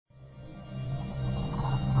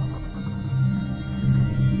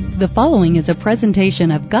The following is a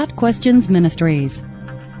presentation of Got Questions Ministries.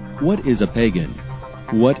 What is a pagan?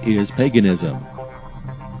 What is paganism?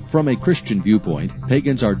 From a Christian viewpoint,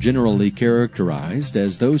 pagans are generally characterized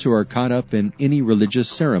as those who are caught up in any religious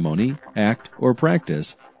ceremony, act, or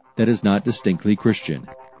practice that is not distinctly Christian.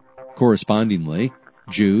 Correspondingly,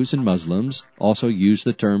 Jews and Muslims also use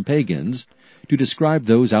the term pagans to describe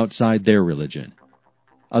those outside their religion.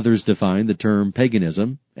 Others define the term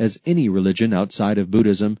paganism as any religion outside of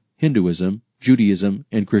Buddhism, Hinduism, Judaism,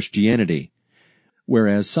 and Christianity,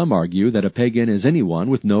 whereas some argue that a pagan is anyone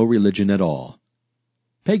with no religion at all.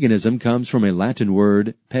 Paganism comes from a Latin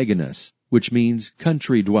word paganus, which means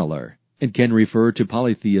country dweller, and can refer to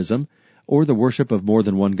polytheism or the worship of more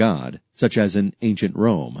than one god, such as in ancient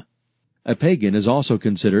Rome. A pagan is also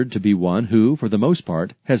considered to be one who, for the most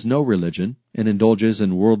part, has no religion and indulges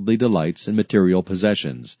in worldly delights and material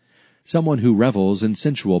possessions, someone who revels in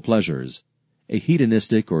sensual pleasures, a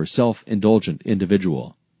hedonistic or self-indulgent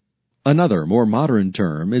individual. Another, more modern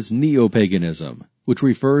term is neo-paganism, which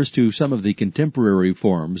refers to some of the contemporary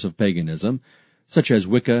forms of paganism, such as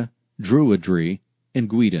Wicca, Druidry, and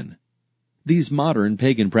Guidon. These modern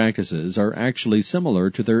pagan practices are actually similar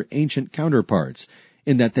to their ancient counterparts,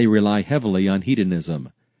 in that they rely heavily on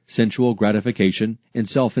hedonism, sensual gratification, and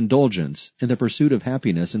self-indulgence in the pursuit of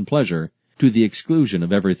happiness and pleasure to the exclusion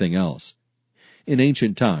of everything else. In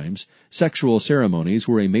ancient times, sexual ceremonies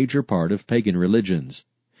were a major part of pagan religions.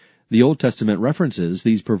 The Old Testament references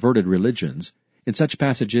these perverted religions in such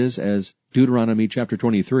passages as Deuteronomy chapter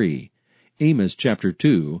 23, Amos chapter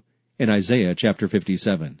 2, and Isaiah chapter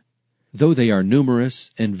 57. Though they are numerous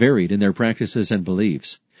and varied in their practices and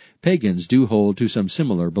beliefs, pagans do hold to some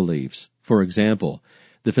similar beliefs. For example,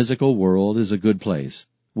 the physical world is a good place,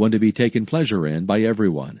 one to be taken pleasure in by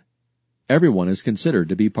everyone. Everyone is considered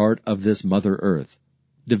to be part of this Mother Earth.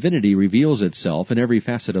 Divinity reveals itself in every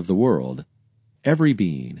facet of the world. Every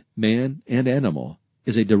being, man and animal,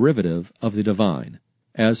 is a derivative of the divine.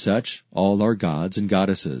 As such, all are gods and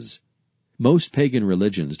goddesses. Most pagan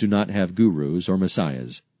religions do not have gurus or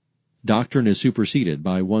messiahs. Doctrine is superseded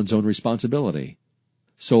by one's own responsibility.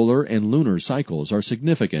 Solar and lunar cycles are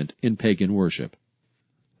significant in pagan worship.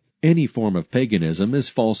 Any form of paganism is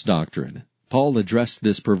false doctrine. Paul addressed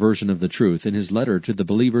this perversion of the truth in his letter to the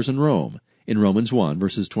believers in Rome, in Romans 1,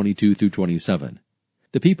 verses 22 through 27.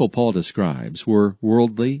 The people Paul describes were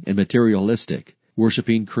worldly and materialistic,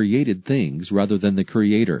 worshiping created things rather than the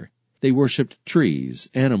Creator. They worshipped trees,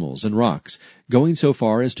 animals, and rocks, going so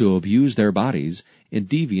far as to abuse their bodies in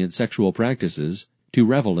deviant sexual practices to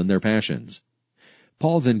revel in their passions.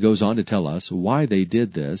 Paul then goes on to tell us why they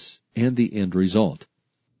did this and the end result.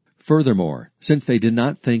 Furthermore, since they did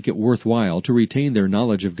not think it worthwhile to retain their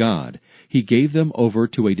knowledge of God, he gave them over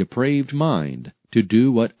to a depraved mind to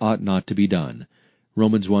do what ought not to be done.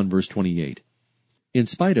 Romans 1 verse 28. In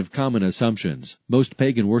spite of common assumptions, most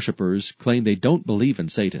pagan worshippers claim they don't believe in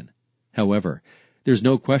Satan. However, there's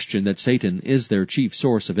no question that Satan is their chief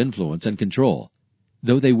source of influence and control.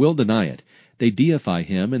 Though they will deny it, they deify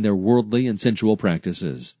him in their worldly and sensual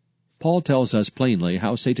practices. Paul tells us plainly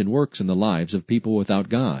how Satan works in the lives of people without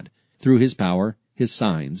God, through his power, his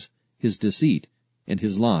signs, his deceit, and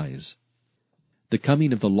his lies. The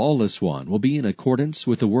coming of the lawless one will be in accordance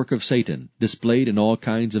with the work of Satan, displayed in all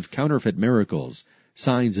kinds of counterfeit miracles,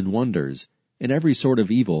 signs and wonders, and every sort of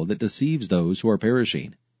evil that deceives those who are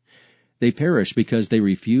perishing. They perish because they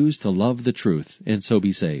refuse to love the truth and so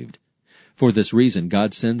be saved. For this reason,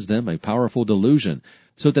 God sends them a powerful delusion,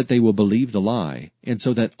 so that they will believe the lie, and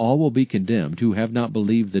so that all will be condemned who have not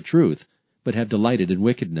believed the truth, but have delighted in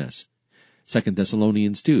wickedness. 2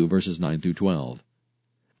 Thessalonians 2, verses 9 through 12.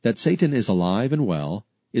 That Satan is alive and well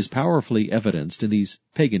is powerfully evidenced in these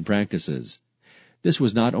pagan practices. This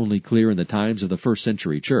was not only clear in the times of the first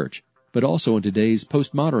century church, but also in today's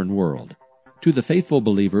postmodern world. To the faithful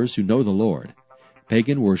believers who know the Lord,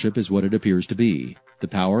 pagan worship is what it appears to be, the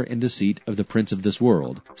power and deceit of the prince of this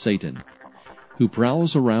world, Satan, who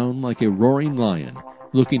prowls around like a roaring lion,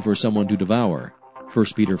 looking for someone to devour, 1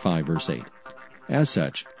 Peter 5, verse 8. As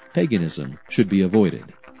such, paganism should be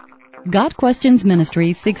avoided. Got Questions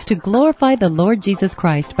Ministry seeks to glorify the Lord Jesus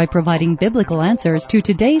Christ by providing biblical answers to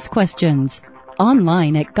today's questions.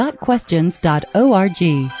 Online at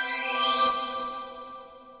gotquestions.org.